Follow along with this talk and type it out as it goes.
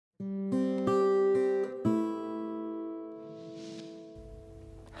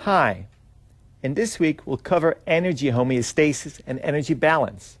Hi, in this week we'll cover energy homeostasis and energy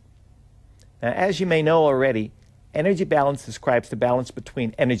balance. Now, as you may know already, energy balance describes the balance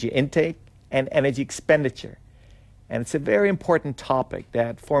between energy intake and energy expenditure. And it's a very important topic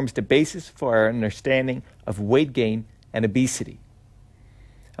that forms the basis for our understanding of weight gain and obesity.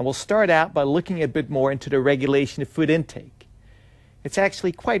 And we'll start out by looking a bit more into the regulation of food intake. It's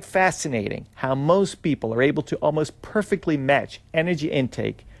actually quite fascinating how most people are able to almost perfectly match energy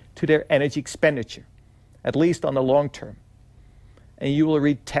intake to their energy expenditure, at least on the long term. And you will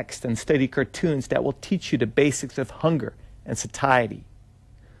read text and study cartoons that will teach you the basics of hunger and satiety.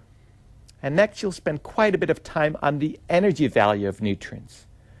 And next you'll spend quite a bit of time on the energy value of nutrients.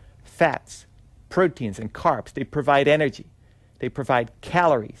 Fats, proteins, and carbs, they provide energy. They provide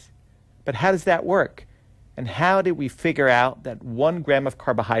calories. But how does that work? And how did we figure out that 1 gram of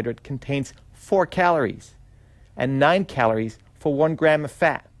carbohydrate contains 4 calories and 9 calories for 1 gram of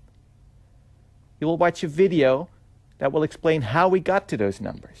fat? You will watch a video that will explain how we got to those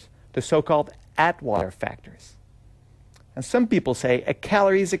numbers, the so-called Atwater factors. And some people say a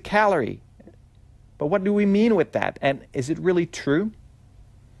calorie is a calorie. But what do we mean with that? And is it really true?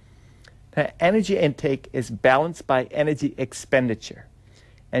 Now, energy intake is balanced by energy expenditure.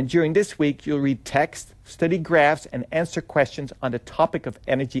 And during this week, you'll read text, study graphs, and answer questions on the topic of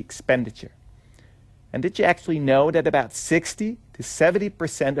energy expenditure. And did you actually know that about 60 to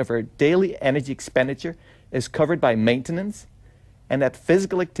 70% of our daily energy expenditure is covered by maintenance, and that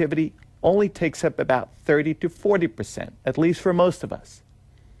physical activity only takes up about 30 to 40%, at least for most of us?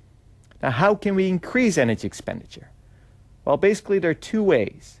 Now, how can we increase energy expenditure? Well, basically there are 2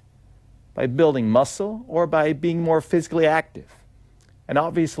 ways: by building muscle or by being more physically active. And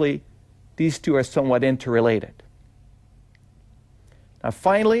obviously, these 2 are somewhat interrelated. Now,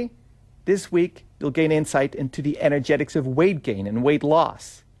 finally, this week, you'll gain insight into the energetics of weight gain and weight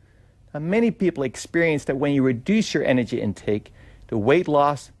loss. Now, many people experience that when you reduce your energy intake, the weight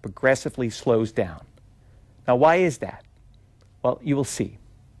loss progressively slows down. Now, why is that? Well, you will see.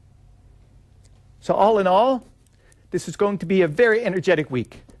 So all in all, this is going to be a very energetic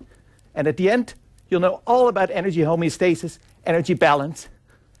week. And at the end, you'll know all about energy homeostasis, energy balance,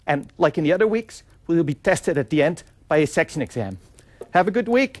 and like in the other weeks, we'll be tested at the end by a section exam. Have a good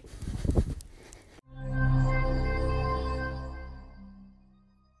week.